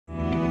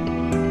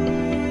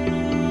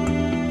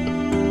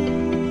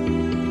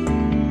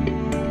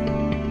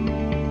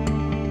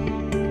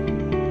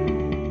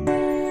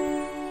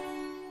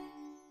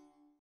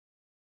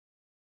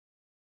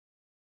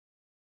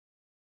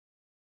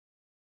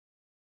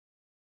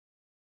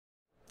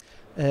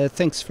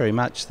Thanks very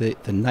much. The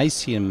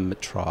NACIAM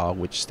trial,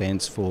 which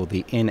stands for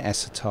the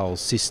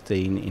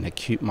N-Acetylcysteine in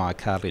Acute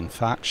Myocardial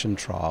Infarction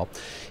trial,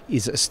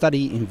 is a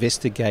study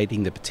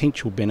investigating the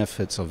potential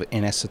benefits of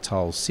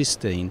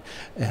N-Acetylcysteine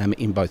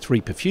in both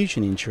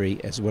reperfusion injury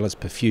as well as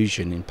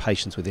perfusion in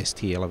patients with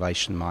ST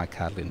elevation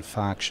myocardial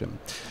infarction.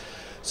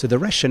 So the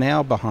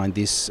rationale behind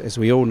this, as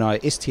we all know,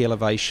 ST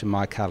elevation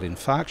myocardial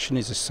infarction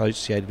is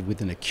associated with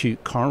an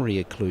acute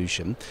coronary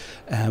occlusion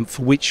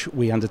for which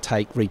we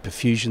undertake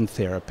reperfusion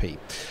therapy.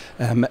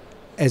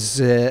 As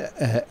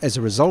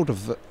a result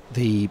of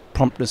the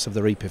promptness of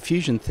the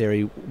reperfusion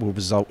therapy will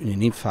result in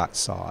an infarct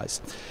size.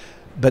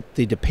 But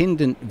the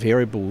dependent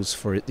variables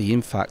for the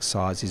infarct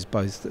size is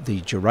both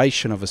the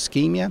duration of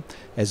ischemia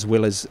as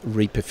well as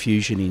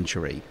reperfusion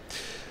injury.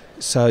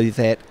 So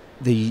that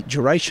the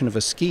duration of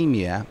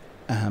ischemia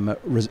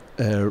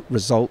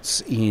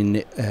results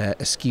in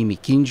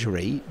ischemic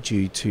injury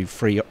due to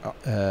free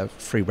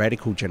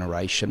radical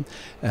generation,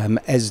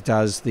 as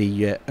does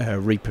the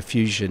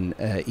reperfusion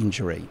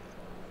injury.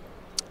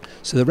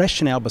 So the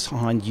rationale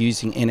behind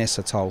using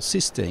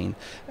N-acetylcysteine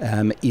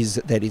is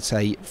that it's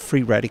a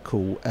free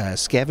radical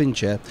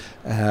scavenger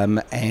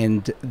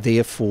and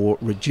therefore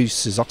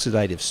reduces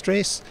oxidative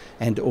stress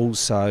and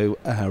also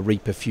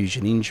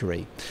reperfusion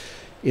injury.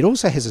 It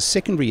also has a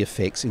secondary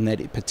effects in that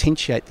it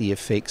potentiates the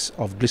effects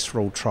of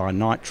glycerol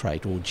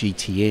trinitrate, or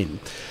GTN.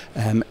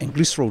 And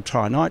glycerol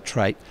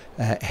trinitrate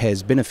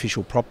has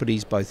beneficial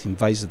properties both in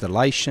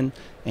vasodilation,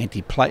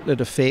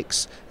 antiplatelet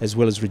effects, as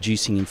well as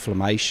reducing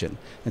inflammation.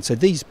 And so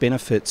these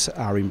benefits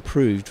are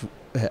improved,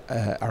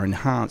 are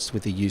enhanced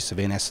with the use of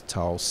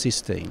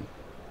N-acetylcysteine.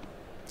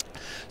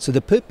 So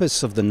the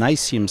purpose of the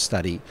NACIAM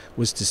study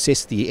was to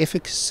assess the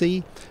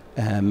efficacy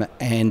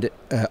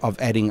of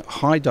adding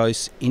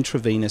high-dose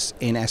intravenous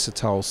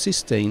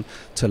N-acetylcysteine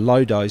to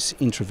low-dose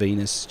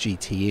intravenous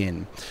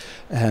GTN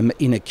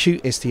in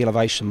acute ST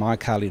elevation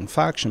myocardial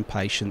infarction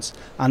patients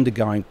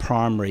undergoing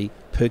primary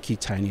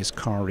percutaneous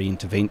coronary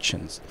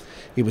interventions.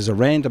 It was a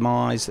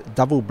randomised,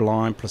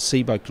 double-blind,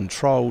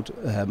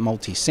 placebo-controlled,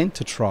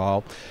 multi-centre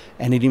trial,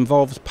 and it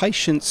involved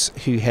patients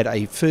who had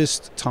a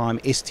first-time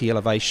ST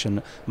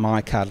elevation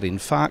myocardial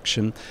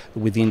infarction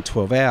within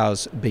 12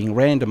 hours being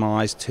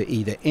randomised to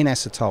either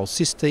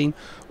N-acetylcysteine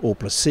or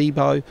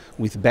placebo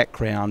with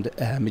background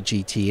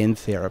GTN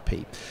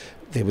therapy.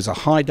 There was a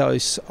high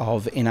dose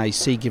of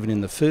NAC given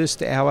in the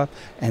first hour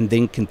and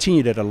then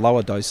continued at a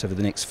lower dose over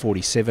the next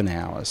 47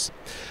 hours.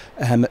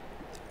 An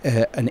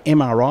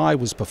MRI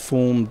was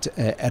performed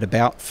at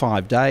about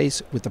 5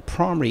 days, with the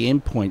primary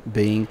endpoint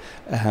being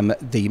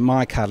the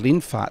myocardial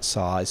infarct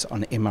size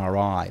on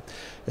MRI.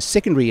 A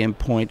secondary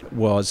endpoint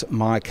was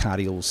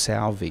myocardial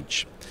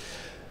salvage.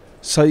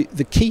 So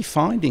the key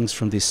findings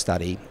from this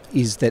study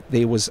is that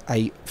there was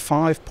a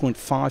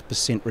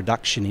 5.5%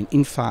 reduction in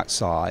infarct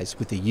size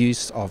with the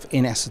use of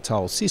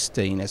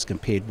N-acetylcysteine as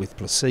compared with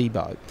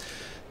placebo.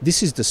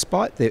 This is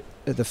despite the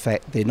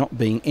fact there not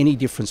being any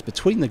difference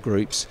between the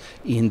groups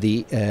in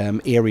the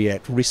area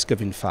at risk of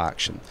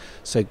infarction.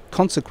 So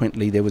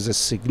consequently, there was a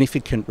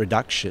significant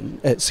improvement,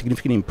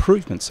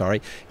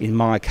 in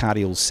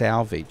myocardial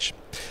salvage.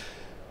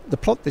 The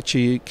plot that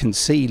you can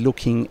see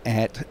looking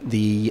at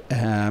the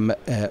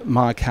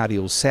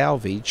myocardial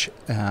salvage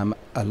over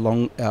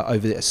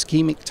the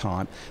ischemic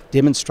time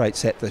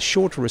demonstrates that the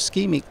shorter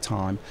ischemic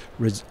time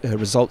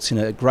results in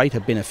a greater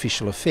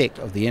beneficial effect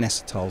of the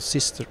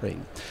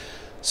N-acetylcysteine.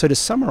 So to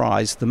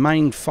summarise, the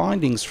main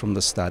findings from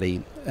the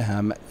study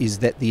is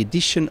that the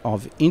addition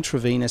of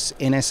intravenous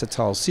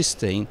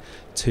N-acetylcysteine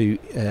to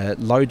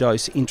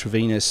low-dose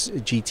intravenous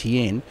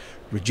GTN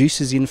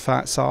reduces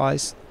infarct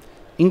size,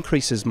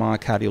 increases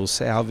myocardial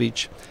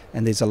salvage,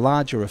 and there's a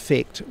larger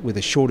effect with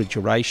a shorter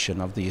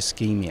duration of the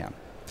ischemia.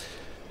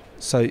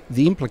 So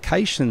the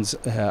implications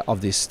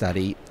of this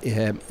study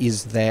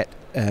is that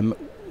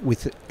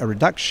with a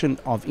reduction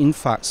of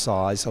infarct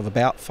size of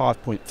about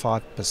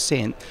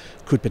 5.5%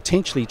 could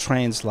potentially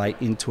translate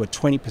into a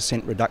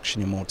 20%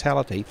 reduction in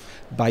mortality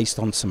based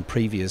on some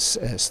previous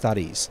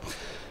studies.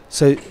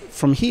 So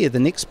from here,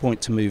 the next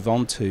point to move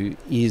on to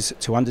is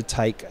to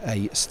undertake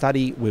a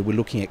study where we're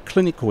looking at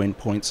clinical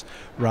endpoints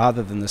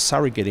rather than the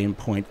surrogate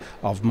endpoint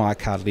of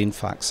myocardial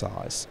infarct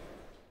size.